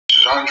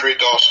This is Andre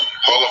Dawson,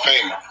 Hall of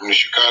Famer from the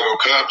Chicago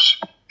Cubs,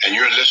 and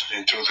you're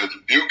listening to the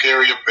Dubuque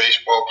Area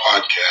Baseball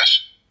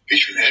Podcast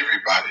featuring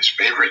everybody's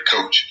favorite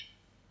coach,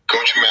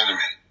 Coach Manaman.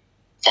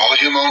 Follow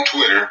him on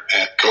Twitter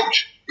at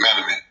Coach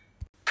Manaman.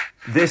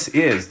 This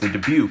is the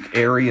Dubuque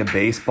Area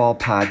Baseball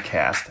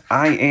Podcast.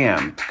 I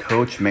am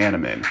Coach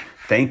Manaman.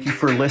 Thank you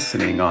for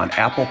listening on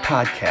Apple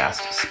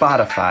Podcasts,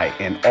 Spotify,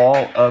 and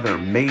all other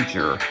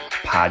major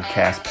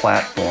podcast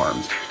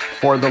platforms.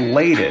 For the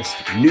latest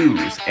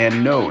news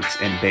and notes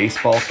and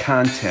baseball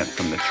content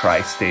from the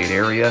tri-state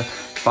area,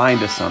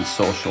 find us on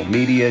social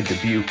media,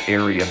 Dubuque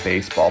Area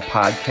Baseball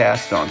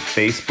Podcast on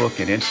Facebook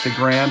and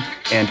Instagram,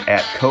 and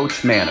at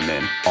Coach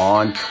Manaman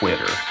on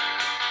Twitter.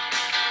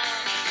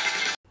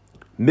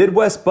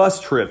 Midwest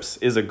Bus Trips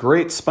is a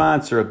great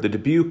sponsor of the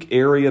Dubuque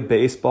Area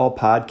Baseball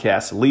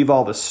Podcast. Leave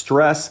all the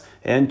stress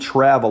and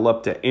travel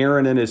up to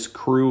Aaron and his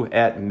crew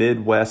at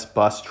Midwest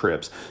Bus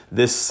Trips.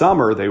 This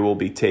summer, they will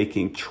be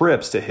taking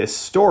trips to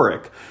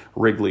historic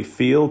Wrigley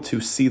Field to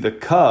see the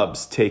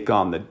Cubs take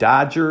on the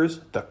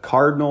Dodgers, the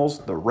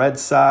Cardinals, the Red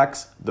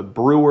Sox, the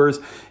Brewers,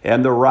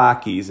 and the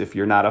Rockies. If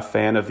you're not a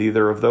fan of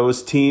either of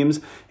those teams,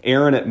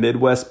 Aaron at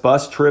Midwest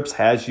Bus Trips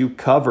has you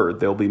covered.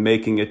 They'll be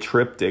making a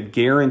trip to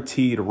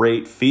Guaranteed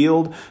Rate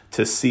Field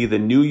to see the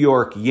New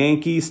York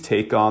Yankees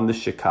take on the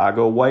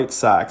Chicago White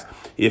Sox.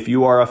 If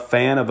you are a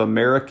fan of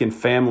American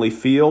Family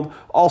Field,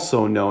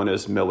 also known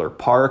as Miller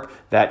Park,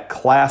 that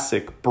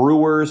classic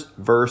Brewers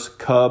versus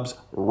Cubs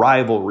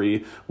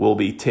rivalry will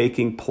be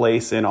taking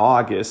place in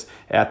August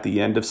at the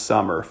end of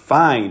summer.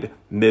 Find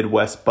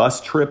Midwest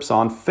Bus Trips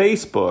on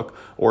Facebook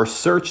or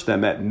search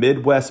them at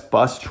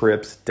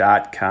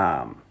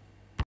midwestbustrips.com.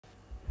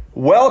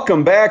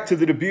 Welcome back to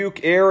the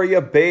Dubuque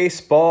Area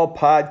Baseball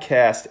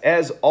Podcast.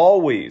 As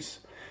always,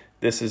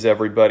 this is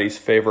everybody's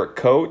favorite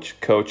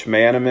coach, Coach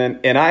Manaman,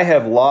 and I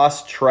have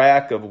lost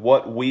track of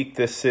what week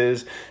this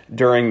is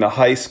during the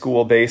high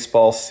school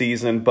baseball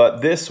season,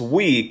 but this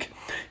week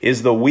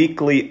is the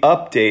weekly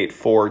update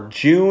for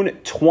June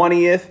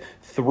 20th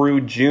through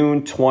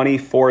June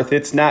 24th.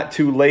 It's not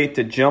too late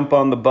to jump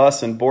on the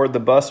bus and board the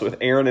bus with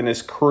Aaron and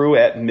his crew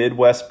at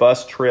Midwest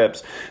Bus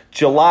Trips.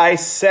 July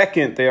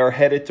 2nd, they are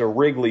headed to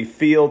Wrigley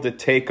Field to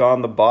take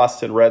on the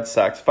Boston Red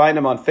Sox. Find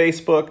them on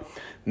Facebook,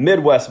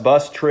 Midwest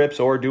Bus Trips,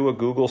 or do a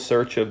Google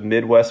search of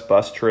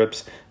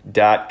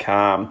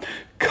MidwestBusTrips.com.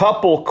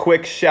 Couple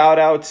quick shout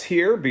outs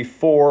here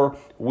before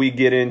we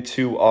get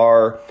into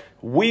our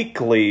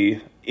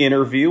weekly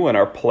interview and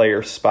our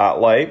player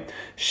spotlight.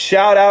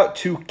 Shout out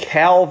to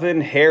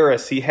Calvin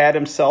Harris. He had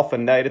himself a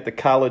night at the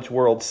College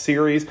World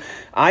Series.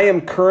 I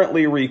am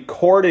currently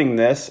recording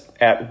this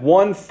at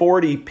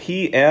 1:40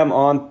 p.m.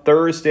 on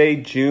Thursday,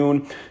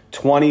 June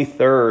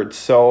 23rd.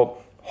 So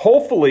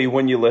hopefully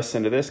when you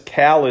listen to this,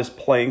 Cal is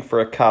playing for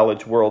a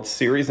College World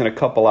Series. In a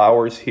couple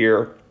hours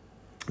here,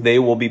 they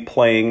will be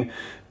playing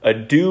a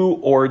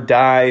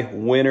do-or-die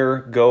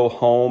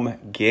winner-go-home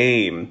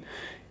game.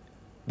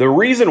 The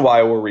reason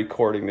why we're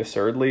recording this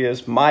early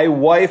is my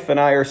wife and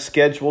I are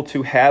scheduled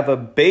to have a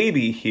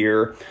baby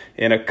here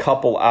in a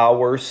couple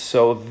hours,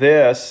 so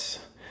this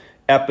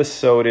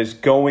episode is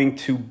going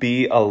to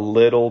be a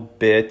little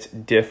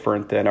bit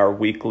different than our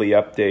weekly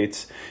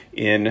updates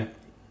in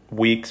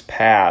weeks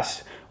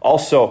past.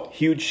 Also,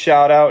 huge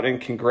shout out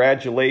and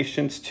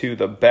congratulations to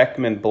the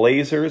Beckman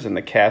Blazers and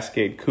the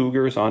Cascade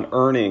Cougars on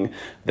earning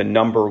the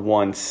number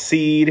 1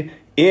 seed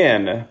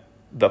in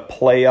the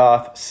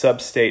playoff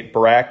sub-state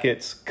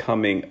brackets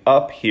coming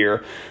up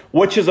here,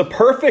 which is a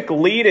perfect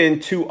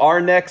lead-in to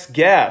our next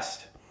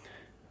guest.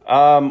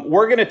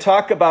 We're going to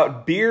talk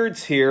about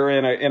beards here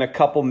in a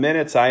couple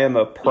minutes. I am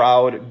a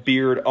proud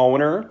beard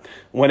owner.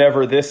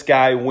 Whenever this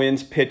guy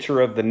wins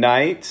Pitcher of the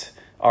Night,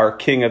 our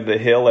King of the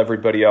Hill,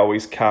 everybody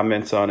always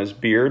comments on his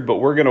beard, but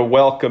we're going to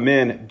welcome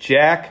in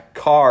Jack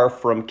Carr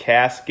from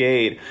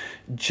Cascade.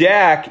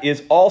 Jack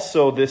is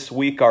also this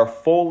week our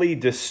fully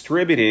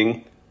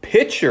distributing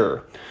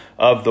Pitcher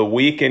of the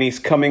Week, and he's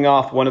coming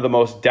off one of the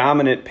most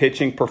dominant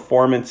pitching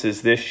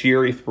performances this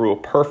year. He threw a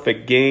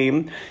perfect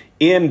game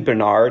in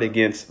Bernard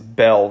against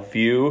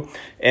Bellevue,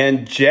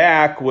 and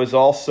Jack was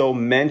also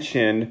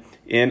mentioned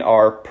in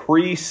our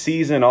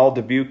preseason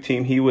All-Dubuque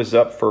team. He was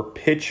up for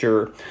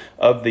Pitcher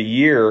of the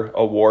Year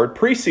award,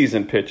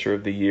 preseason Pitcher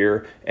of the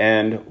Year,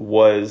 and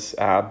was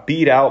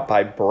beat out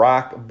by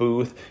Brock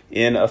Booth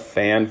in a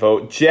fan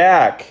vote.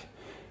 Jack,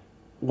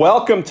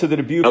 welcome to the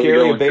Dubuque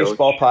Area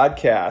Baseball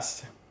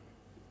Podcast.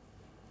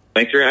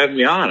 Thanks for having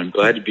me on. I'm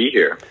glad to be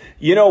here.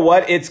 You know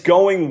what? It's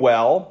going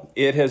well.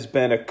 It has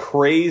been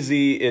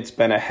it's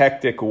been a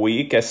hectic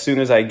week. As soon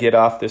as I get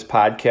off this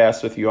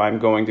podcast with you, I'm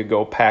going to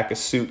go pack a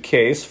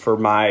suitcase for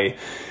my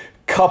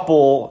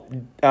couple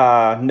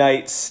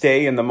nights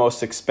stay in the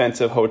most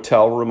expensive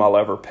hotel room I'll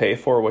ever pay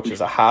for, which is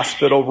a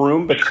hospital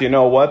room. But you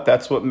know what?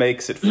 That's what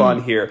makes it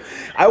fun here.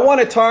 I want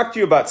to talk to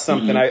you about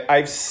something.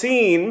 I've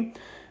seen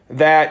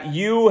that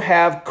you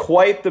have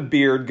quite the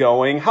beard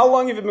going. How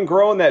long have you been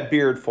growing that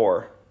beard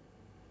for?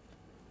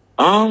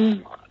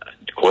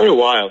 Quite a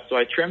while. So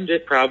I trimmed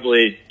it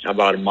probably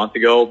about a month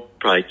ago,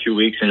 probably 2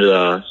 weeks into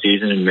the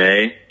season in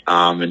May.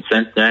 And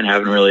since then,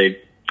 haven't really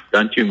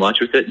done too much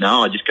with it.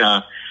 No, I just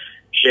kind of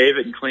shave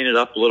it and clean it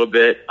up a little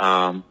bit.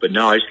 But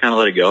no, I just kind of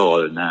let it go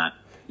other than that.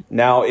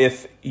 Now,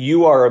 if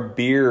you are a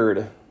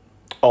beard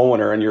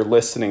owner and you're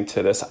listening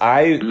to this,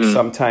 I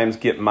sometimes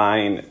get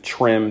mine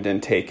trimmed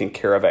and taken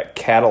care of at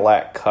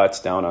Cadillac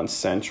Cuts down on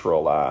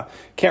Central.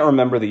 Can't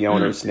remember the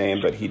owner's name,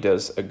 but he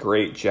does a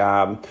great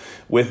job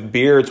with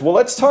beards. Well,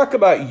 let's talk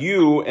about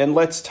you, and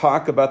let's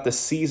talk about the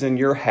season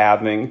you're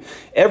having.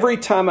 Every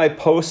time I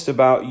post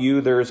about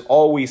you, there's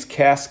always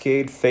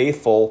Cascade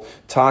faithful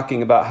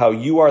talking about how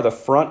you are the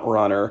front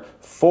runner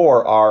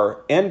for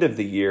our end of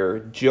the year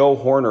Joe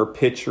Horner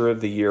Pitcher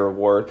of the Year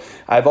award.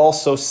 I've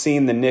also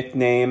seen the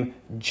nickname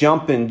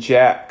Jumpin'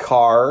 Jack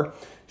Carr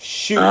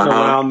shooting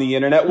around the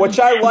internet, which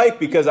I like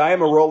because I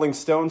am a Rolling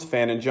Stones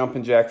fan, and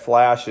Jumpin' Jack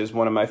Flash is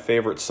one of my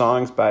favorite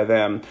songs by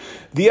them.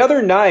 The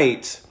other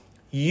night,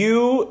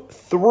 you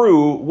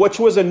threw, which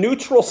was a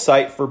neutral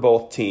site for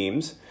both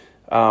teams,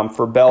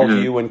 for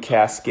Bellevue and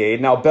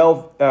Cascade. Now,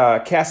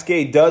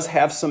 Cascade does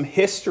have some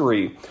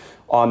history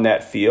on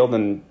that field,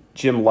 and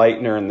Jim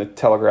Leitner in the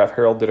Telegraph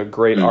Herald did a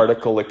great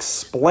article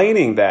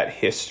explaining that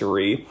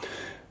history.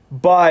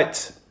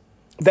 But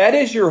that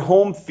is your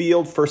home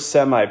field for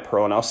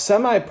semi-pro. Now,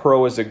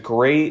 semi-pro is a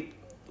great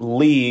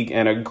league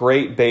and a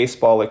great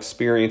baseball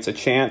experience, a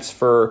chance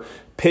for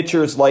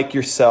pitchers like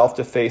yourself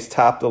to face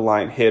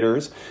top-of-the-line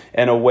hitters,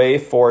 and a way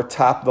for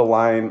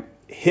top-of-the-line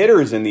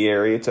hitters in the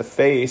area to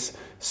face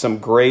some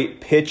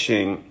great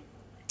pitching.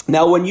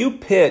 Now, when you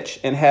pitch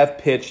and have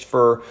pitched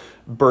for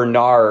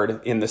Bernard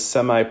in the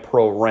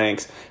semi-pro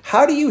ranks,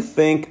 how do you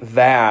think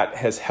that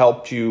has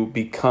helped you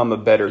become a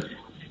better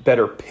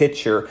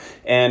pitcher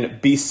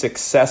and be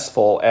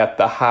successful at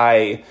the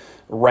high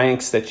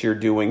ranks that you're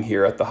doing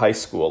here at the high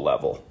school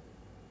level?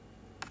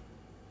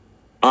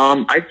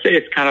 I'd say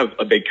it's kind of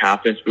a big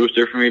confidence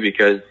booster for me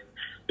because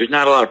there's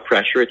not a lot of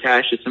pressure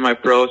attached to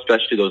semi-pro,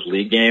 especially those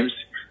league games.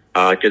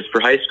 Because for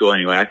high school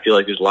anyway, I feel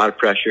like there's a lot of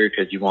pressure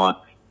because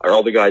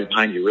all the guys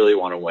behind you really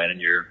want to win,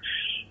 and you're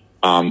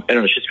I don't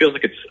know, it just feels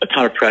like it's a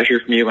ton of pressure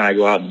for me when I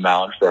go out in the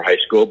mound for high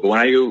school. But when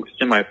I go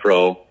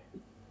semi-pro,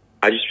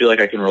 I just feel like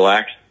I can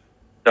relax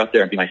out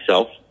there and be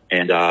myself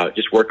and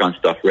just work on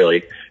stuff,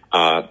 really.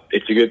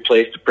 It's a good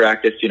place to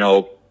practice,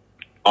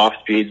 off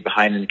speeds,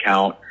 behind in the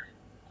count,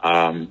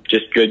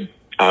 just good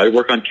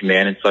work on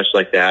command and such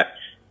like that.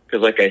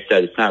 Because like I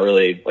said, it's not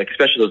really,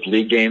 especially those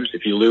league games,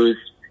 if you lose,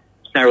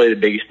 it's not really the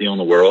biggest deal in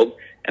the world.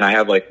 And I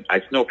have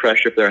it's no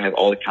pressure up there. I have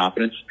all the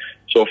confidence.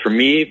 So for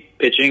me,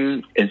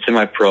 pitching in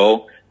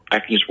semi-pro, I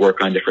can just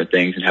work on different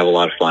things and have a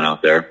lot of fun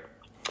out there.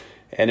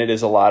 And it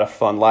is a lot of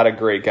fun. A lot of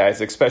great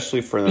guys,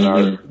 especially for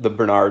the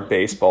Bernard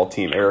baseball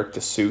team. Eric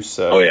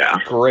D'Souza. Oh, yeah.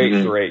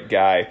 Great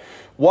guy.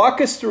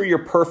 Walk us through your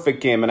perfect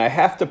game. And I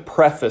have to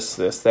preface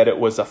this that it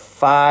was a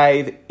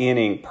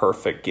 5-inning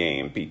perfect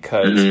game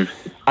because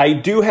I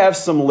do have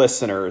some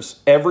listeners.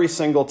 Every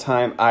single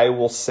time I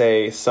will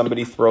say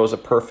somebody throws a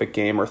perfect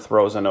game or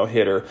throws a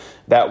no-hitter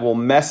that will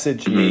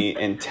message me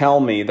and tell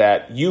me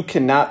that you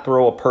cannot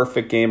throw a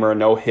perfect game or a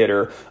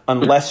no-hitter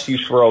unless you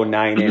throw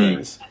 9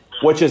 innings,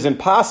 which is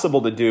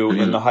impossible to do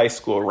in the high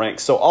school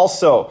ranks. So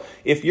also,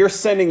 if you're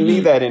sending me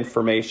that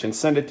information,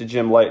 send it to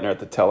Jim Leitner at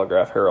the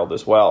Telegraph Herald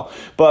as well.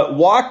 But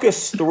walk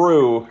us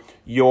through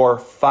your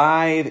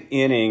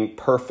 5-inning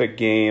perfect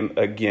game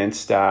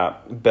against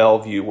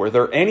Bellevue. Were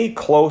there any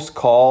close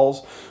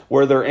calls?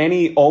 Were there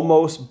any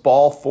almost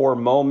ball four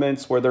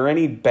moments? Were there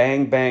any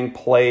bang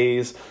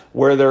plays?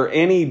 Were there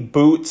any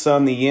boots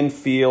on the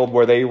infield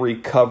where they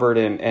recovered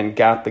and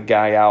got the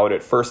guy out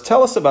at first?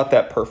 Tell us about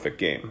that perfect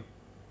game.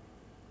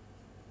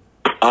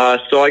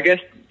 So I guess,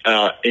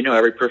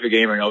 every perfect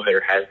game or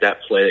no-hitter has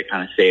that play that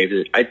kind of saved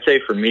it. I'd say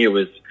for me it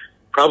was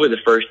probably the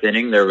first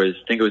inning. I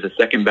think it was the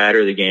second batter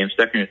of the game,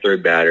 second or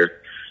third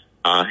batter,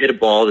 hit a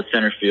ball to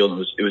center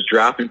field. It was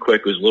dropping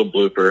quick. It was a little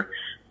blooper.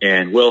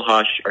 And Will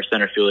Hush, our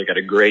center fielder, got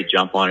a great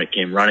jump on it,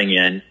 came running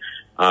in,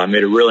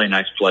 made a really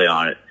nice play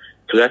on it.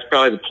 So that's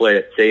probably the play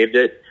that saved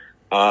it.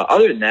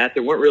 Other than that,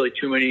 there weren't really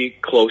too many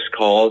close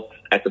calls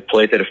at the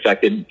plate that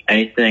affected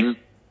anything.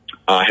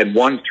 I had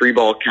one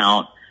 3-ball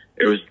count.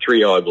 It was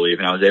 3-0, I believe,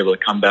 and I was able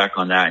to come back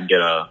on that and get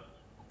a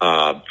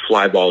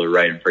fly ball to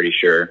right, I'm pretty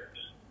sure.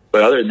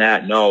 But other than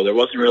that, no, there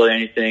wasn't really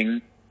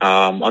anything.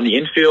 On the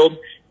infield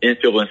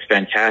was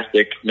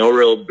fantastic. No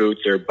real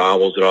boots or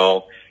bobbles at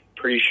all.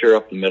 Pretty sure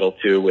up the middle,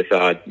 too, with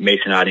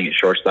Mason Odding at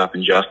shortstop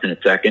and Justin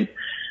at second,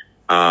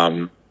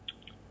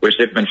 which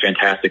they've been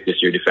fantastic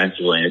this year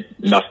defensively.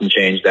 Nothing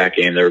changed that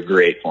game. They were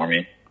great for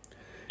me.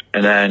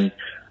 And then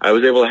I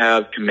was able to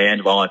have command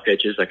of all my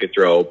pitches. I could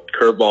throw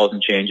curveballs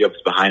and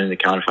changeups behind in the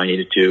count if I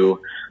needed to,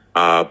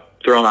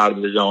 throw them out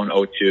of the zone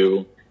 0-2.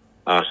 So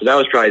that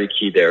was probably the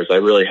key there, is I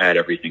really had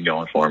everything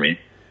going for me.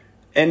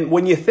 And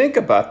when you think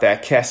about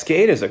that,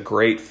 Cascade is a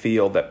great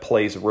field that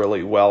plays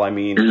really well. I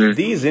mean,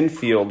 these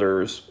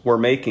infielders were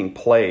making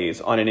plays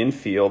on an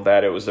infield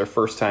that it was their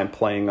first time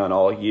playing on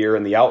all year,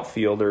 and the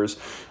outfielders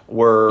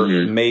were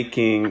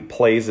making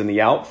plays in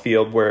the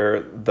outfield where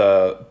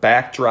the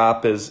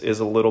backdrop is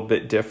a little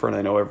bit different.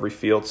 I know every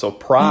field. So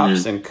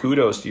props and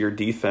kudos to your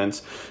defense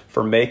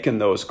for making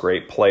those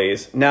great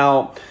plays.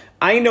 Now,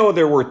 I know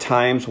there were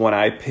times when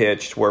I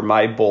pitched where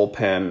my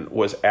bullpen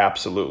was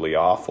absolutely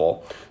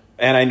awful.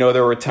 And I know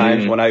there were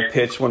times when I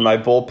pitched when my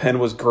bullpen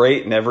was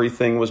great and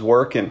everything was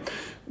working.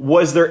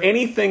 Was there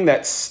anything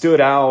that stood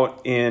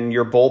out in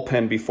your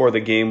bullpen before the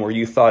game where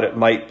you thought it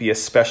might be a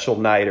special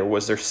night? Or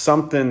was there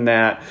something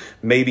that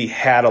maybe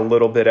had a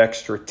little bit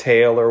extra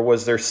tail? Or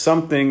was there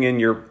something in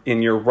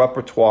your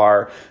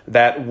repertoire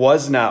that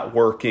was not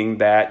working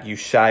that you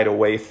shied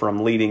away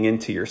from leading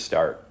into your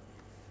start?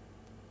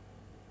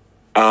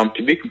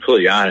 To be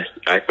completely honest,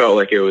 I felt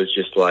like it was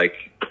just like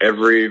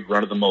every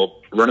run-of-the-mill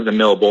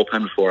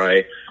bullpen before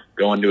I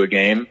go into a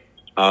game.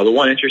 The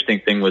one interesting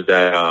thing was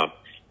that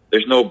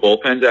there's no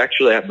bullpens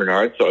actually at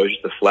Bernard, so it was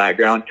just a flat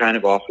ground kind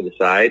of off to the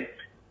side,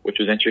 which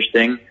was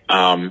interesting.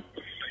 But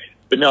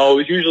no, it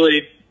was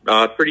usually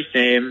pretty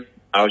same.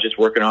 I was just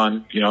working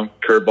on,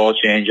 curveball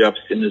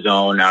changeups in the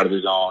zone, out of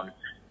the zone,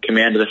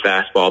 command of the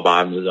fastball,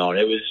 bottom of the zone.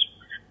 It was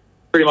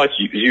pretty much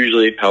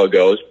usually how it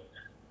goes.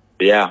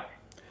 But yeah.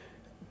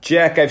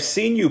 Jack, I've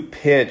seen you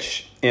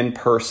pitch in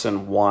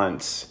person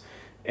once,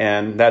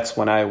 and that's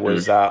when I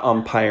was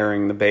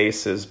umpiring the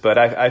bases. But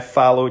I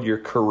followed your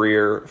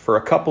career for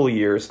a couple of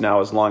years now,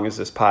 as long as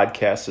this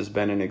podcast has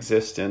been in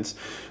existence.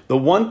 The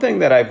one thing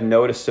that I've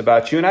noticed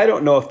about you, and I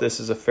don't know if this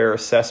is a fair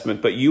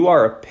assessment, but you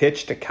are a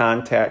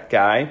pitch-to-contact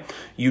guy.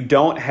 You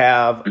don't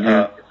have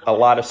a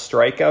lot of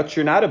strikeouts.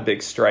 You're not a big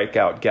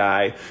strikeout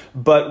guy.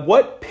 But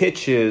what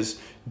pitches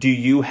do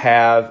you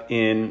have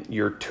in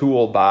your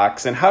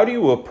toolbox, and how do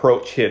you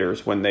approach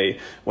hitters when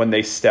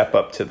they step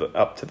up to the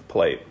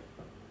plate?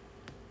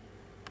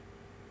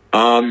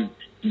 The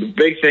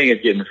big thing is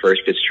getting the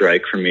first pitch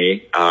strike for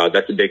me.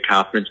 That's a big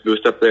confidence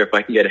boost up there. If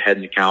I can get ahead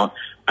in the count,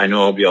 I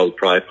know I'll be able to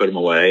probably put them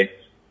away.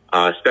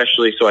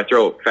 Especially, so I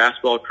throw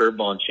fastball,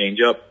 curveball, and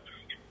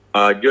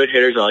changeup. Good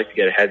hitters, I like to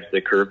get ahead to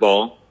the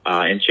curveball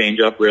and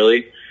changeup,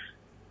 really,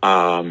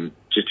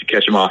 just to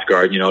catch them off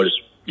guard.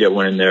 Just get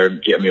one in there,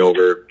 get me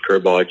over,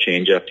 curveball,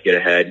 changeup to get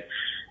ahead.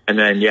 And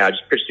then,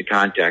 just pitch to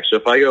contact. So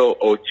if I go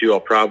 0-2,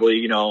 I'll probably,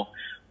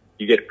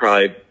 you get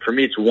probably, for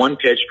me, it's one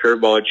pitch,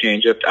 curveball or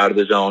changeup out of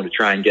the zone to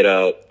try and get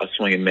a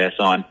swing and miss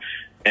on.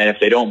 And if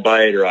they don't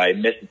bite or I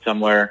miss it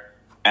somewhere,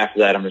 after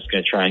that, I'm just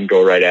going to try and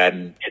go right at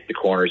and hit the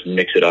corners and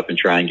mix it up and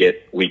try and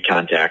get weak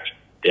contact.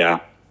 Yeah.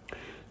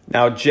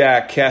 Now,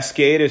 Jack,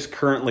 Cascade is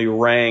currently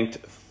ranked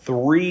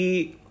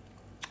third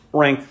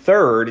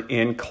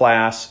in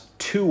Class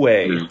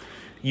 2A.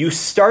 You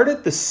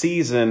started the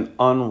season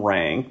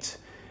unranked.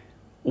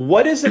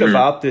 What is it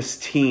about this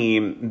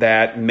team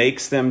that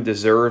makes them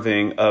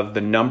deserving of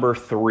the number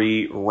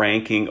 3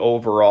 ranking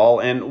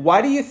overall? And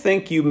why do you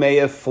think you may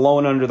have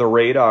flown under the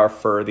radar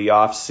for the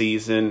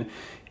offseason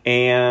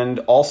and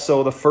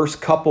also the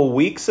first couple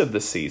weeks of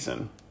the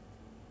season?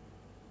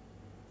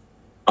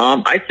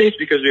 I'd say it's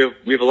because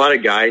we have a lot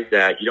of guys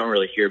that you don't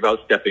really hear about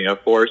stepping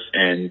up for us,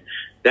 and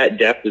that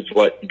depth is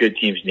what good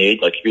teams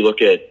need. Like if you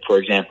look at, for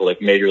example,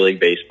 like Major League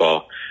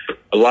Baseball,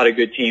 a lot of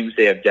good teams,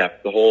 they have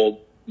depth. The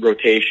whole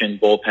rotation,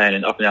 bullpen,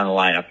 and up and down the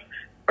lineup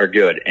are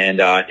good.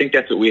 And I think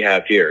that's what we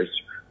have here is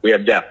we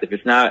have depth. If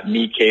it's not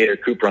me, Cade, or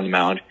Cooper on the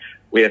mound,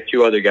 we have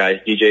 2 other guys,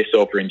 DJ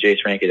Soper and Jace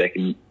Ranke, that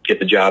can get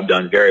the job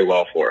done very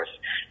well for us.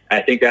 And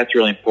I think that's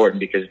really important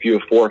because if you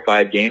have 4 or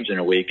 5 games in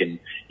a week and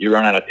you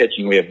run out of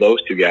pitching, we have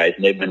those 2 guys,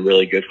 and they've been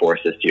really good for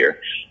us this year.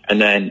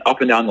 And then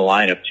up and down the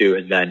lineup, too,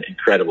 has been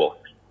incredible.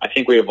 I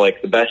think we have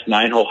like the best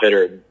 9-hole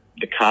hitter in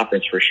the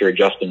conference for sure,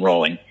 Justin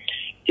Rowling.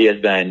 He has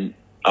been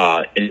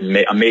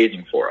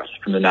amazing for us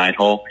from the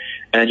 9-hole,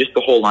 and just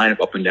the whole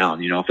lineup up and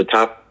down.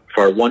 If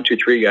our 1, 2,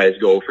 3 guys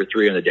go for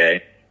 3 in the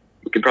day,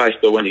 we can probably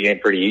still win the game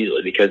pretty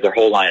easily because their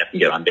whole lineup can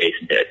get on base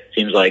and hit. It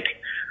seems like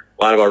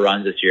a lot of our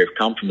runs this year have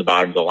come from the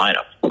bottom of the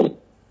lineup.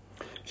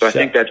 So I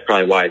think that's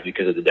probably why, is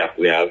because of the depth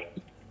we have.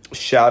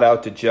 Shout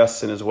out to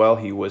Justin as well.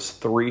 He was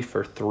 3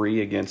 for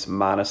 3 against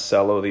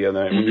Monticello the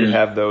other night. When you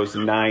have those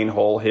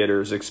 9-hole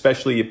hitters,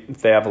 especially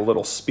if they have a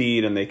little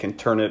speed and they can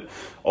turn it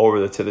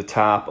over to the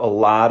top, a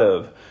lot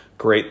of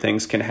great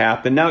things can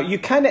happen. Now, you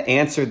kind of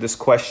answered this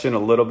question a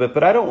little bit,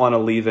 but I don't want to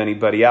leave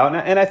anybody out.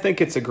 And I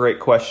think it's a great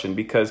question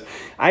because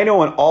I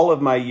know in all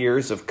of my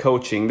years of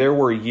coaching, there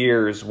were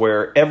years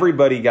where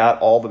everybody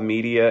got all the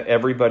media,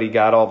 everybody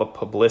got all the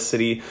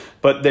publicity,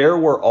 but there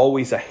were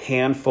always a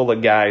handful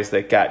of guys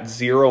that got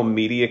zero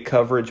media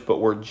coverage, but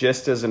were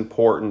just as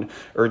important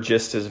or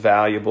just as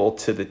valuable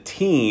to the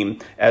team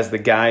as the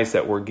guys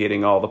that were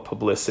getting all the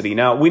publicity.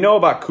 Now, we know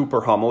about Cooper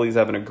Hummel. He's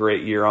having a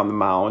great year on the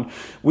mound.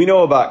 We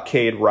know about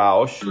Cade Roush.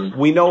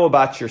 We know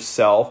about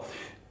yourself.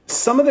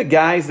 Some of the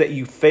guys that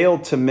you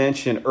failed to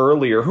mention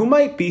earlier, who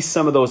might be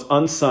some of those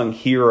unsung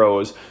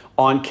heroes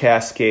on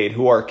Cascade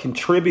who are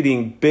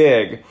contributing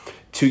big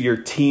to your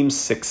team's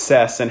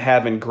success and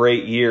having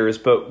great years,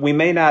 but we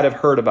may not have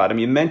heard about him.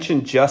 You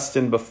mentioned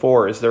Justin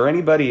before. Is there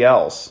anybody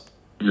else?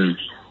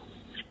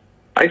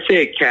 I'd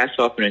say Cass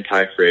Huffman and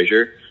Ty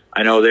Frazier.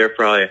 I know they're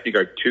probably, I think,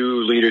 our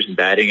two leaders in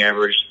batting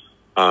average.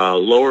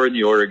 Lower in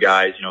the order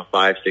guys,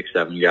 5, 6,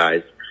 7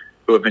 guys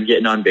who have been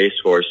getting on base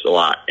for us a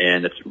lot.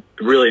 And it's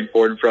really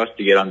important for us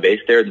to get on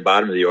base there at the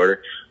bottom of the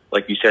order.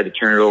 Like you said, to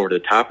turn it over to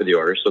the top of the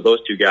order. So those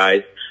two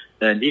guys.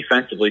 Then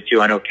defensively, too,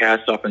 I know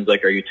Cass Huffman's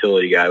like our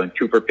utility guy. When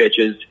Cooper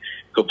pitches,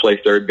 he'll play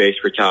third base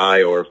for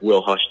Ty, or if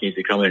Will Hush needs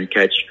to come in and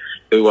catch,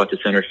 he'll go out to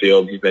center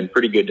field. He's been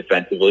pretty good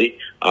defensively,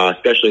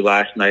 especially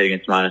last night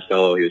against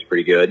Monticello. He was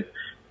pretty good.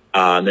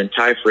 And then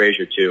Ty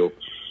Frazier, too.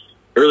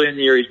 Early in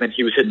the year,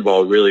 he was hitting the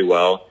ball really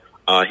well.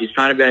 He's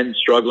kind of been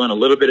struggling a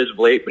little bit as of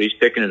late, but he's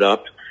picking it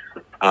up.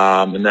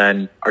 And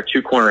then our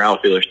two corner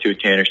outfielders, too,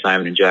 Tanner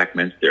Simon and Jack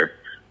Minster.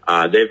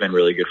 They've been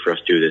really good for us,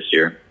 too, this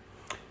year.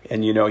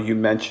 And, you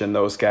mentioned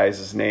those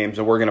guys' names,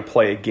 and we're going to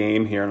play a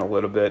game here in a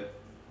little bit.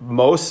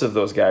 Most of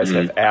those guys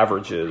have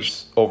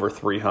averages over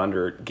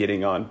 300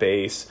 getting on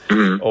base,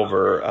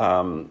 over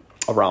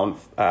around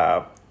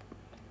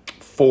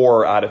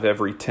 4 out of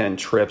every 10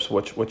 trips,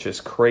 which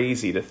is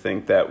crazy to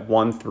think that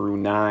 1 through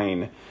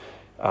 9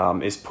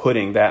 is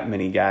putting that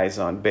many guys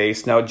on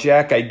base. Now,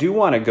 Jack, I do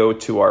want to go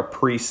to our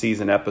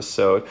preseason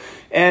episode.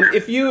 And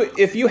if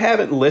you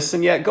haven't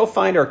listened yet, go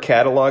find our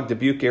catalog,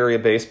 Dubuque Area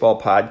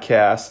Baseball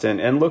Podcast,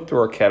 and look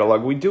through our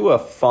catalog. We do a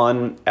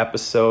fun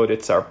episode.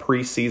 It's our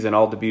preseason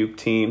All Dubuque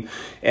team.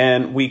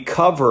 And we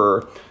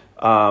cover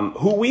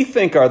who we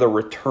think are the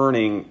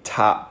returning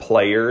top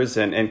players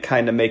and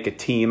kind of make a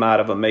team out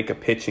of them, make a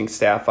pitching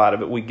staff out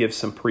of it. We give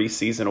some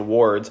preseason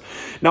awards.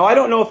 Now, I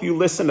don't know if you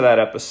listened to that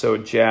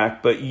episode,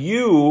 Jack, but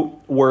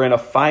you were in a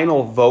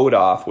final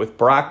vote-off with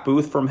Brock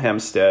Booth from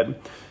Hempstead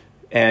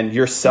and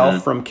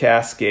yourself from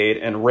Cascade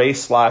and Ray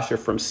Slosher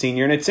from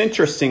Senior. And it's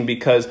interesting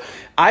because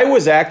I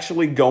was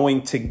actually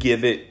going to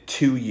give it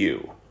to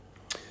you.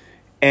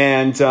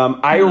 And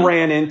I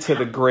ran into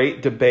the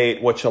great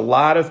debate, which a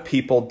lot of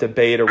people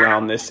debate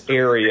around this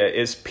area,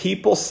 is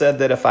people said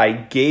that if I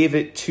gave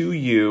it to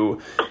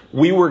you,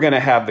 we were going to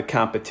have the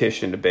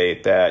competition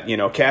debate that,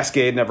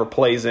 Cascade never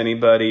plays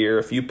anybody, or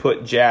if you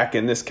put Jack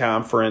in this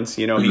conference,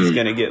 he's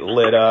going to get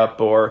lit up.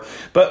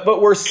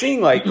 But we're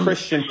seeing like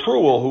Christian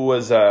Pruill, who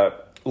was a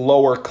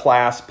lower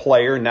class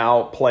player,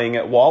 now playing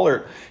at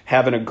Wahlert,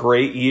 having a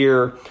great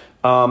year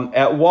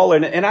at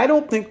Wahlert. And I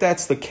don't think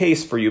that's the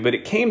case for you, but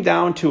it came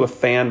down to a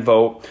fan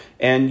vote,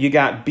 and you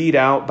got beat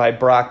out by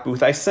Brock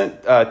Booth. I sent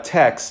a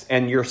text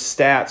and your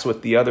stats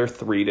with the other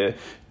 3 to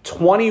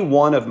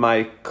 21 of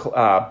my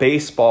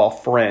baseball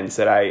friends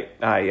that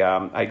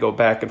I go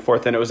back and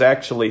forth, and it was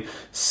actually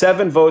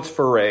 7 votes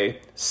for Ray,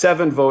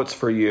 7 votes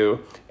for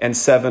you, and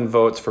 7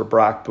 votes for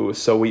Brock Booth.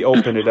 So we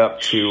opened it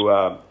up to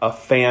a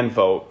fan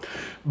vote.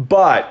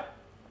 But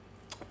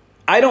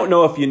I don't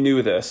know if you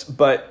knew this,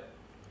 but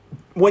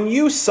when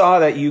you saw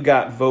that you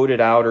got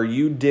voted out or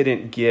you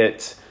didn't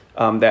get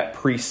that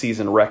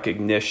preseason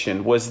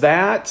recognition, was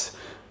that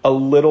a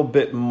little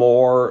bit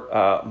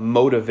more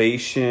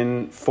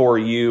motivation for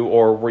you,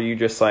 or were you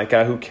just like,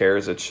 who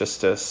cares? It's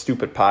just a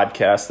stupid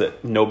podcast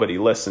that nobody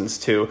listens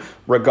to.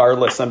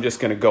 Regardless, I'm just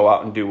going to go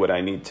out and do what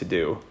I need to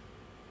do.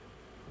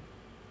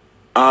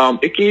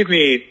 It gave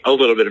me a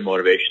little bit of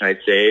motivation,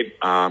 I'd say.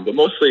 But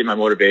mostly my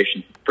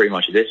motivation pretty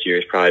much this year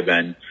has probably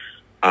been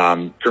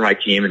for my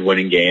team and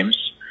winning games.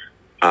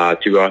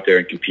 To go out there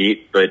and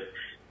compete. But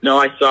no,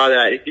 I saw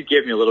that. It did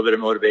give me a little bit of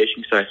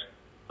motivation because I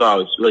thought I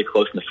was really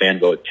close in the fan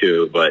vote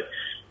too. But,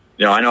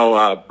 I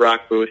know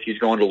Brock Booth, he's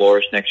going to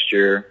Loras next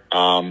year.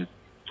 And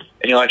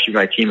he'll actually be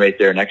my teammate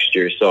there next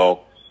year.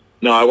 So,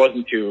 no, I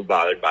wasn't too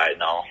bothered by it,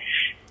 no.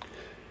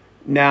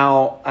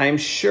 Now, I'm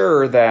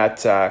sure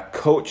that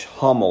Coach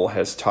Hummel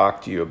has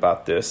talked to you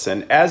about this.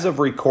 And as of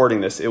recording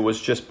this, it was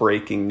just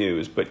breaking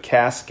news. But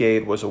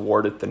Cascade was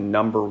awarded the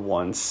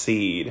 #1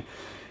 seed.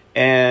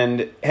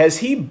 And has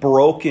he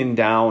broken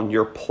down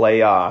your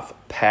playoff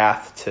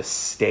path to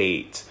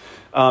state?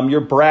 Your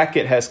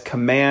bracket has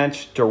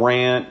Comanche,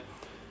 Durant,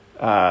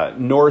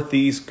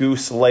 Northeast,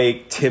 Goose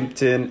Lake,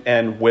 Timpton,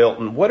 and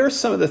Wilton. What are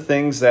some of the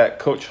things that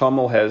Coach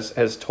Hummel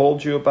has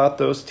told you about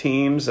those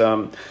teams?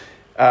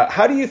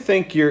 How do you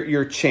think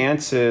your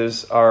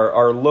chances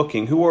are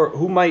looking?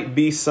 Who might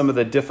be some of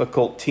the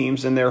difficult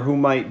teams in there? Who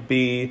might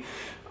be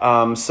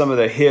some of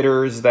the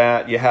hitters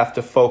that you have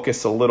to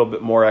focus a little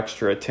bit more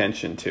extra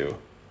attention to?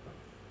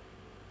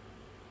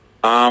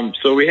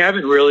 So we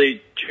haven't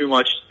really too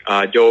much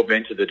dove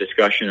into the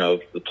discussion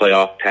of the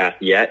playoff path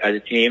yet as a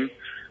team.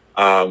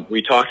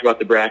 We talked about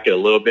the bracket a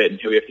little bit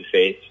and who we have to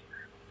face,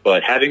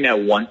 but having that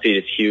 1 seed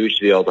is huge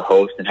to be able to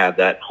host and have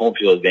that home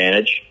field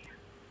advantage.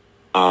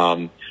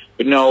 But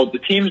no, the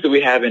teams that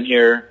we have in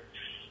here,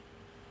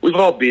 we've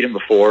all beat them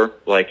before,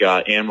 like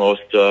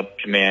Anamosa,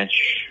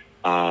 Comanche,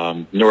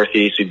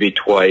 Northeast we beat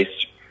twice,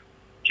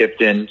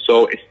 Tipton.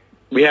 So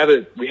we have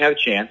a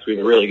chance. We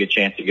have a really good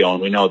chance to go,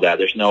 and we know that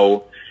there's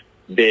no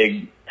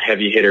big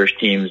heavy hitters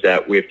teams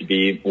that we have to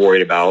be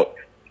worried about.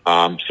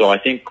 So I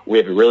think we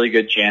have a really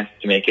good chance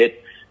to make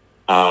it.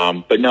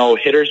 But no,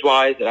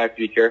 hitters-wise, that I have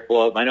to be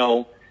careful of. I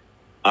know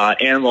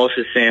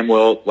Anamosa Sam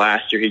Wilt,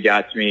 last year he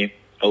got to me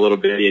a little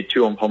bit. He had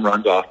 2 home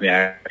runs off me. I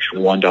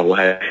actually 1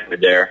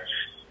 doubleheader there.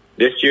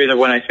 This year,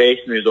 when I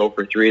faced him, he was 0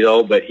 for 3,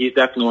 though. But he's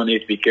definitely one you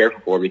have to be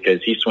careful for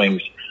because he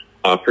swings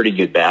a pretty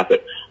good bat.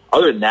 But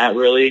other than that,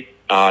 really,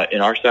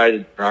 in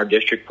our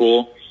district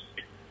pool,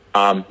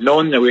 no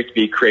one that we have to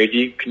be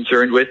crazy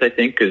concerned with, I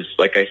think, because,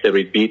 like I said,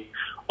 we beat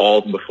all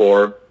of them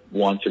before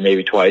once or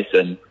maybe twice.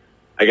 And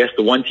I guess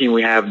the one team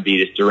we haven't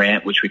beat is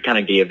Durant, which we kind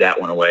of gave that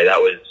one away. That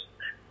was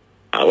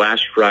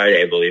last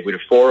Friday, I believe. We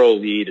had a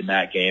 4-0 lead in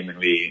that game, and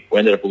we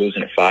ended up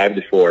losing it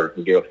 5-4.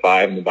 We gave a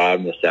 5 in the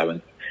bottom of the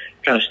 7th.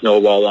 Kind of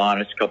snowballed on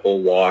us, a couple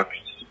of walks,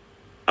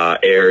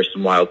 errors,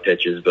 some wild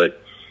pitches.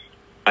 But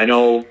that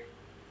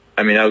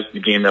was the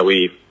game that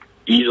we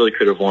easily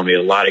could have won. We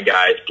had a lot of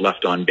guys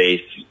left on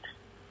base.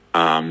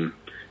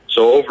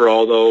 So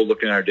overall, though,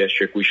 looking at our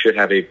district, we should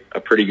have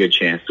a pretty good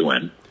chance to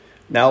win.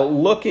 Now,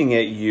 looking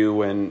at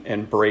you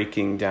and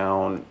breaking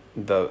down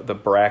the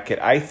bracket,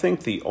 I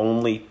think the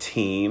only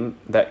team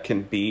that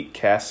can beat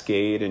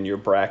Cascade in your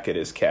bracket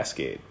is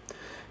Cascade.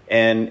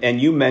 And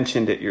you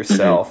mentioned it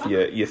yourself.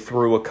 You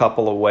threw a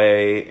couple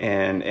away,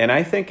 and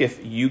I think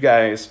if you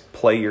guys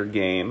play your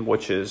game,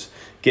 which is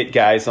get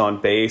guys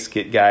on base,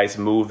 get guys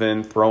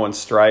moving, throwing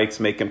strikes,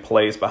 making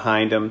plays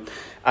behind them,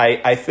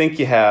 I think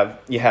you have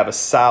a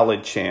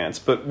solid chance.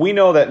 But we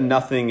know that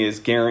nothing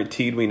is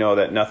guaranteed. We know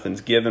that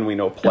nothing's given. We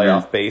know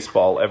playoff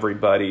baseball,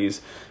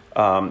 everybody's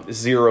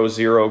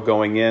 0-0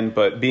 going in,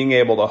 but being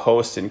able to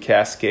host in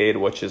Cascade,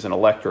 which is an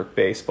electric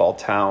baseball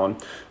town,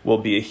 will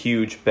be a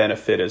huge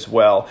benefit as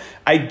well.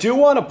 I do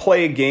want to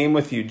play a game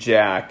with you,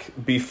 Jack,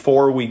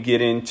 before we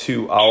get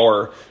into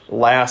our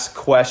last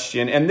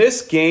question. And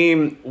this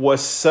game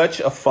was such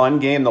a fun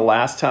game the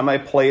last time I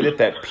played it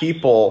that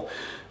people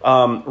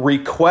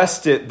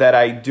requested that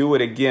I do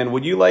it again.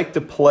 Would you like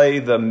to play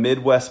the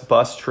Midwest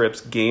Bus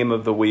Trips Game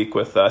of the Week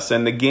with us?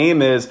 And the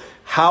game is,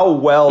 how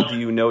well do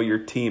you know your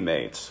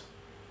teammates?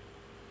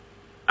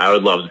 I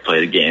would love to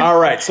play the game. All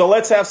right, so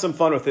let's have some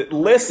fun with it.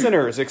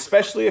 Listeners,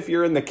 especially if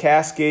you're in the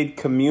Cascade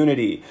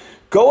community,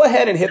 go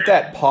ahead and hit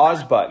that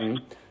pause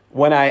button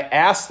when I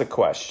ask the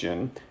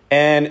question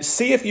and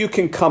see if you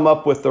can come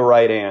up with the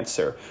right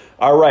answer.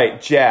 All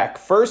right, Jack,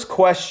 first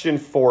question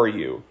for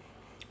you.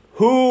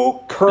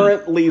 Who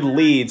currently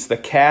leads the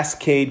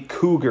Cascade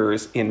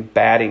Cougars in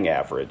batting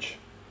average?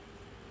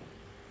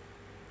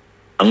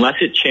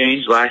 Unless it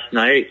changed last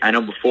night. I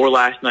know before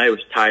last night it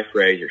was Ty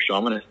Frazier, so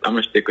I'm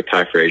gonna stick with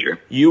Ty Frazier.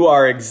 You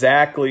are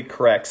exactly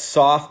correct.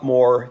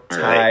 Sophomore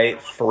Ty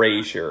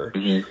Frazier.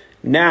 Mm-hmm.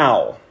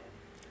 Now,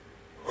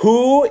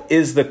 who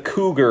is the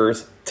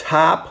Cougars'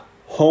 top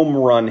home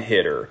run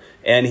hitter?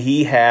 And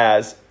he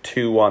has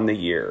 2 on the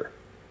year.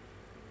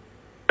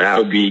 That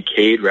would be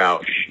Cade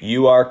Roush.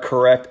 You are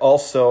correct.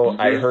 Also,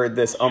 I heard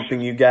this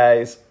umping you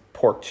guys,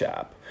 Pork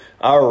Chop.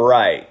 All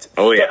right.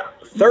 Oh, yeah.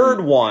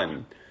 Third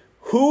one.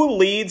 Who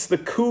leads the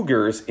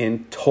Cougars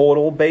in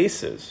total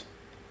bases?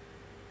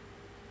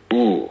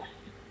 Ooh.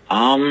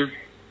 I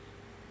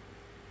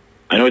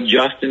know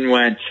Justin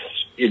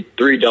he had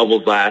 3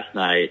 doubles last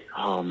night.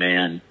 Oh,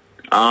 man.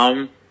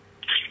 I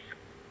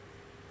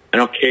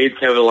know Cade's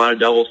having a lot of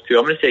doubles, too.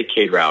 I'm going to say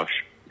Cade Roush.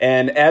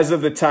 And as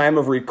of the time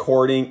of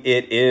recording,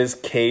 it is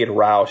Cade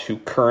Roush who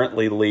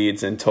currently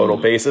leads in total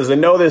bases. And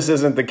no, this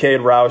isn't the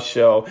Cade Roush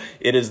Show.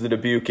 It is the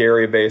Dubuque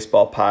Area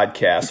Baseball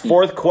Podcast.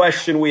 Fourth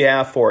question we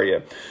have for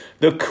you.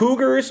 The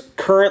Cougars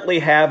currently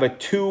have a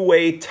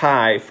 2-way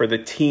tie for the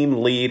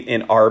team lead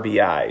in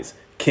RBIs.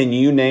 Can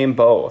you name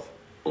both?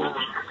 I'm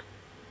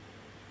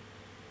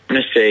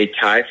going to say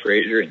Ty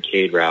Frazier and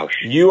Cade Roush.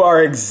 You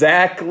are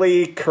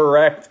exactly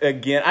correct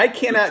again. I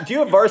cannot. Do you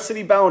have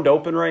Varsity Bound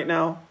open right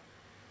now?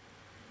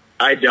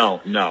 I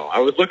don't, no. I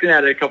was looking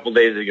at it a couple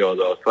days ago,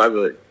 though, so I have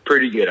a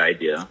pretty good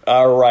idea.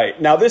 All right.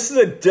 Now, this is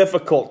a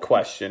difficult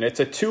question. It's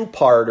a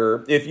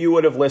 2-parter. If you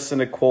would have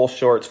listened to Cole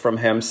Shorts from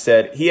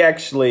Hempstead, he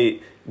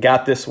actually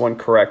got this one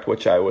correct,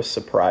 which I was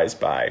surprised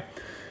by.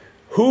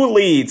 Who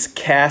leads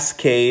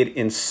Cascade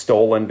in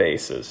stolen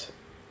bases?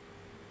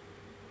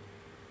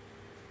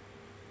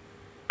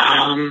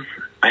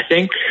 I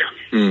think,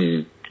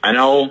 I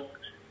know,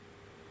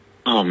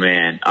 oh,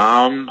 man.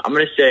 I'm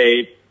going to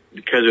say,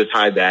 because of his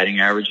high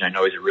batting average, and I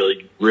know he's a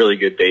really, really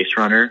good base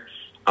runner,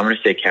 I'm going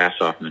to say Cass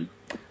Hoffman.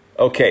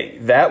 Okay,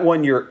 that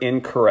one you're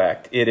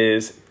incorrect. It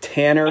is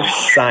Tanner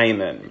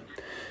Simon.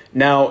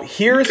 Now,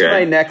 here's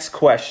my next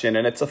question,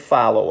 and it's a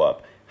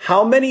follow-up.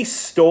 How many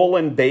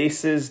stolen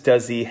bases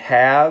does he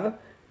have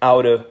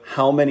out of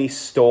how many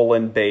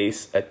stolen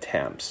base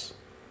attempts?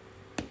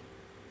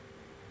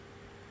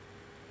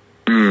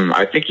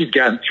 I think he's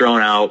gotten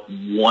thrown out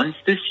once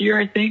this year,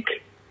 I think.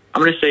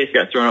 I'm going to say he's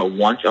got thrown out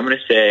once. I'm going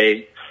to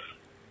say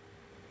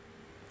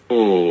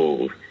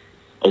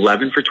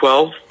 11 for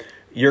 12.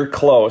 You're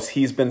close.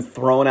 He's been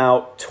thrown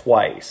out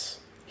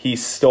twice.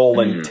 He's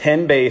stolen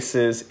 10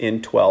 bases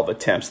in 12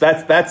 attempts.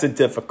 That's a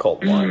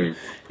difficult one.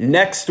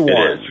 Next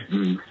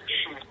one.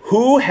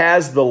 Who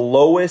has the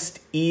lowest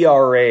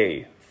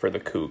ERA for the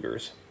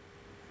Cougars?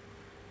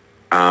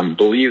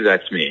 Believe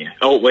that's me.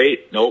 Oh,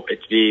 wait. Nope.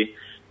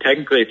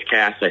 Technically it's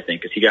Cass, I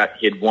think, because he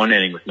had 1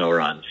 inning with no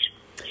runs.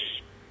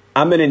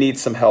 I'm going to need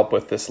some help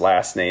with this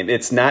last name.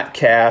 It's not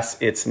Cass.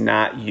 It's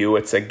not you.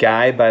 It's a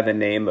guy by the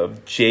name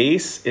of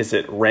Jace. Is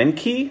it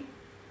Renke?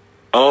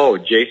 Oh,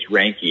 Jace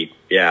Renke.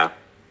 Yeah,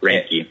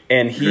 Renke.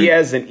 And he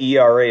has an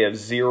ERA of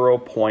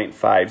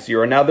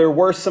 0.50. Now, there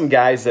were some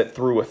guys that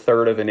threw a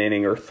third of an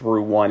inning or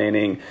threw 1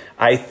 inning.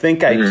 I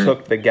think I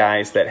took the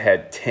guys that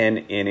had 10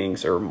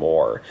 innings or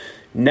more.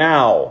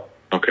 Now,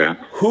 okay,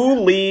 who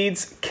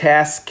leads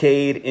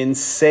Cascade in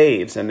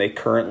saves? And they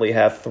currently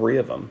have 3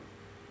 of them.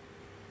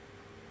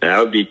 That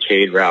would be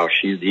Cade Roush.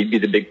 He'd be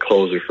the big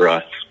closer for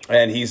us.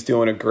 And he's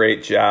doing a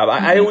great job.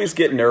 I always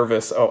get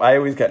nervous. I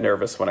always got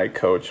nervous when I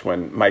coach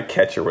when my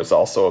catcher was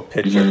also a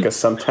pitcher because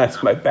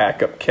sometimes my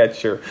backup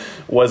catcher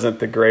wasn't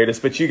the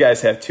greatest. But you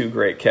guys have 2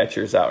 great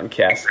catchers out in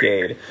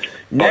Cascade.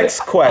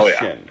 Next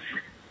question.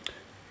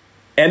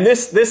 And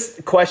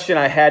this question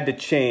I had to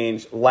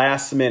change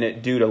last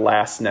minute due to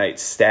last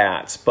night's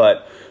stats.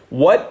 But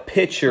what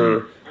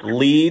pitcher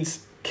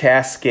leads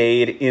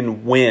Cascade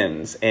in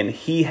wins, and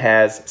he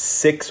has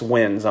 6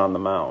 wins on the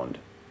mound?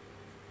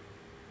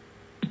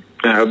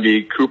 That would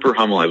be Cooper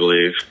Hummel, I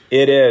believe.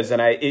 It is,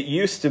 and it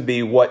used to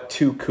be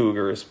 2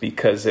 Cougars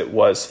because it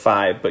was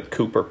 5, but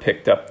Cooper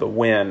picked up the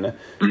win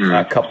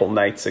a couple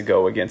nights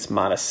ago against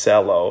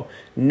Monticello.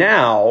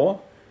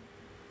 Now,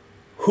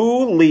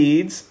 who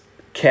leads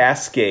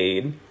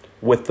Cascade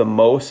with the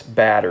most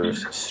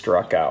batters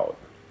struck out?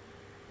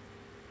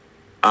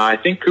 I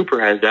think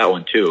Cooper has that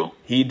one, too.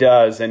 He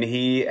does, and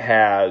he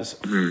has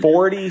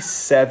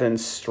 47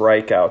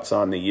 strikeouts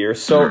on the year.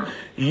 So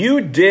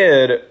you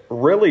did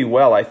really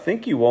well. I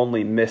think you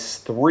only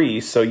missed 3,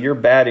 so you're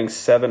batting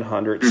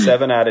 .700,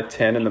 7 out of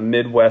 10 in the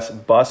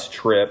Midwest bus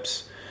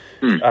trips.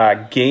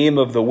 Game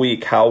of the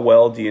week, how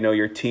well do you know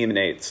your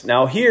teammates?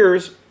 Now,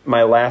 here's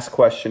my last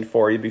question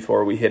for you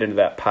before we hit into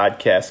that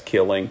podcast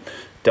killing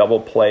double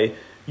play.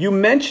 You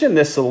mentioned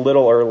this a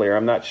little earlier.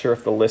 I'm not sure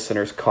if the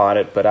listeners caught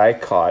it, but I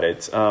caught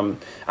it.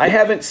 I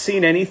haven't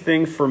seen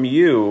anything from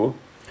you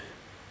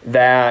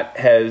that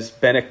has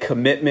been a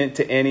commitment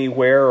to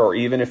anywhere, or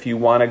even if you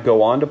want to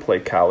go on to play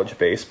college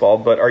baseball.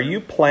 But are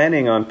you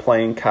planning on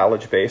playing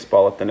college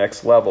baseball at the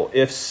next level?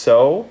 If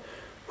so,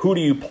 who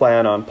do you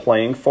plan on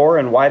playing for,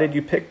 and why did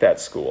you pick that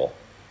school?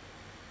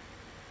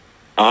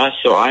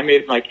 So I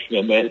made my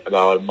commitment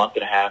about a month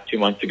and a half, 2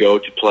 months ago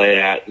to play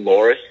at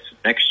Loras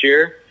next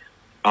year.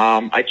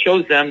 I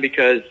chose them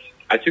because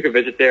I took a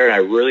visit there and I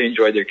really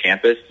enjoyed their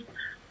campus.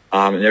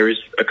 And there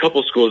was a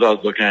couple schools I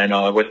was looking at.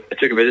 I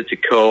took a visit to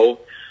Co.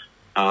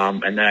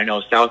 And then I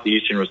know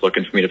Southeastern was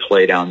looking for me to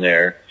play down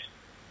there.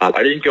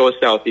 I didn't go with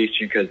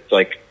Southeastern because it's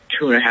like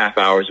 2.5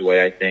 hours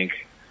away, I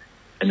think.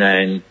 And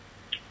then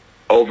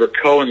over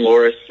Co and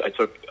Loras, I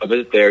took a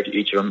visit there to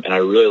each of them, and I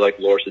really liked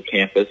Loras'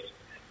 campus.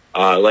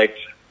 I liked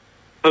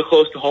how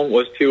close to home it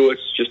was, too.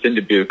 It's just in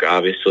Dubuque,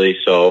 obviously.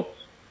 So,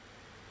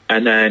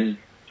 and then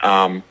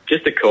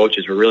just the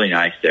coaches were really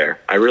nice there.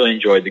 I really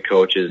enjoyed the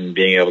coaches and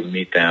being able to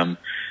meet them.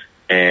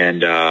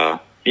 And,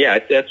 yeah,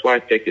 that's why I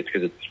picked it,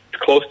 because it's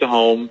close to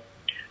home.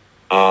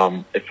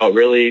 It felt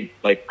really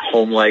like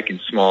home-like and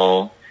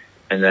small.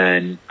 And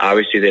then,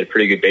 obviously, they had a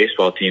pretty good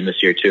baseball team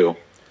this year, too.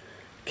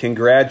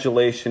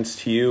 Congratulations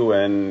to you.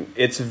 And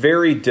it's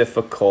very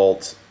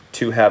difficult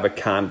to have a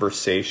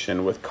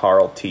conversation with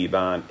Carl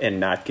T-Bond and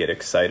not get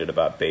excited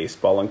about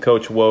baseball. And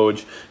Coach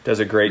Woj does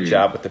a great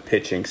job with the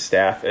pitching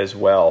staff as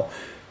well.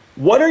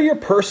 What are your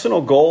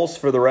personal goals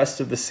for the rest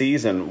of the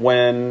season?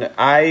 When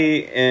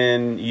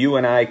you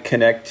and I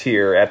connect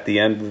here at the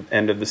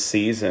end of the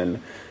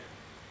season,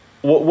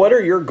 what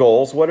are your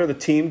goals? What are the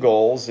team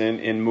goals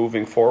in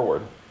moving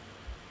forward?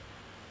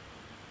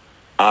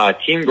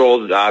 Team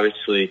goals is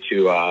obviously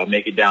to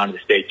make it down to the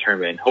state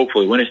tournament and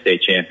hopefully win a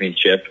state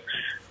championship.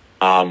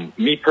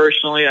 Me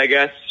personally, I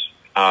guess,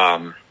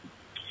 let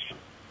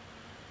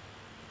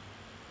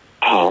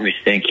me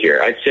think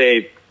here. I'd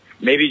say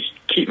maybe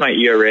keep my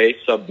ERA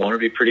sub 1 would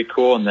be pretty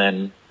cool, and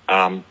then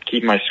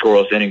keep my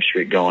scoreless inning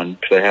streak going,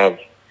 because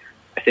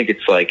I think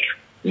it's like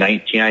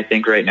 19, I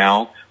think, right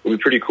now. It would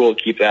be pretty cool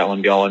to keep that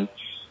one going.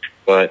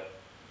 But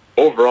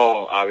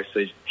overall,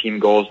 obviously, team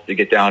goals to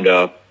get down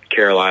to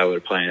Carlisle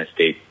to play in a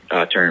state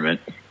tournament.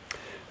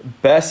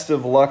 Best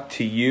of luck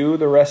to you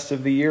the rest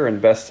of the year,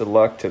 and best of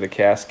luck to the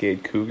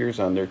Cascade Cougars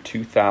on their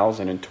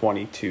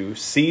 2022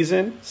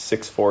 season.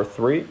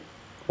 643.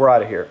 We're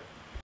out of here.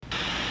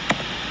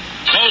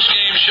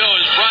 Post-game show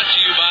is brought to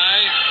you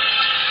by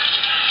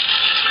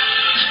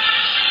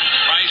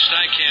Christ,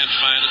 I can't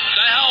find it.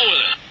 The hell with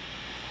it.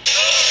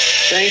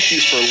 Thank you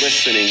for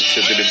listening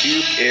to the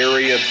Dubuque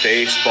Area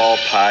Baseball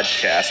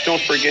Podcast.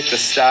 Don't forget to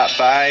stop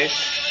by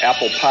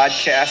Apple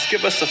Podcasts,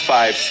 give us a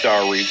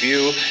 5-star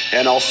review,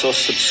 and also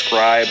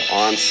subscribe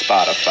on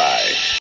Spotify.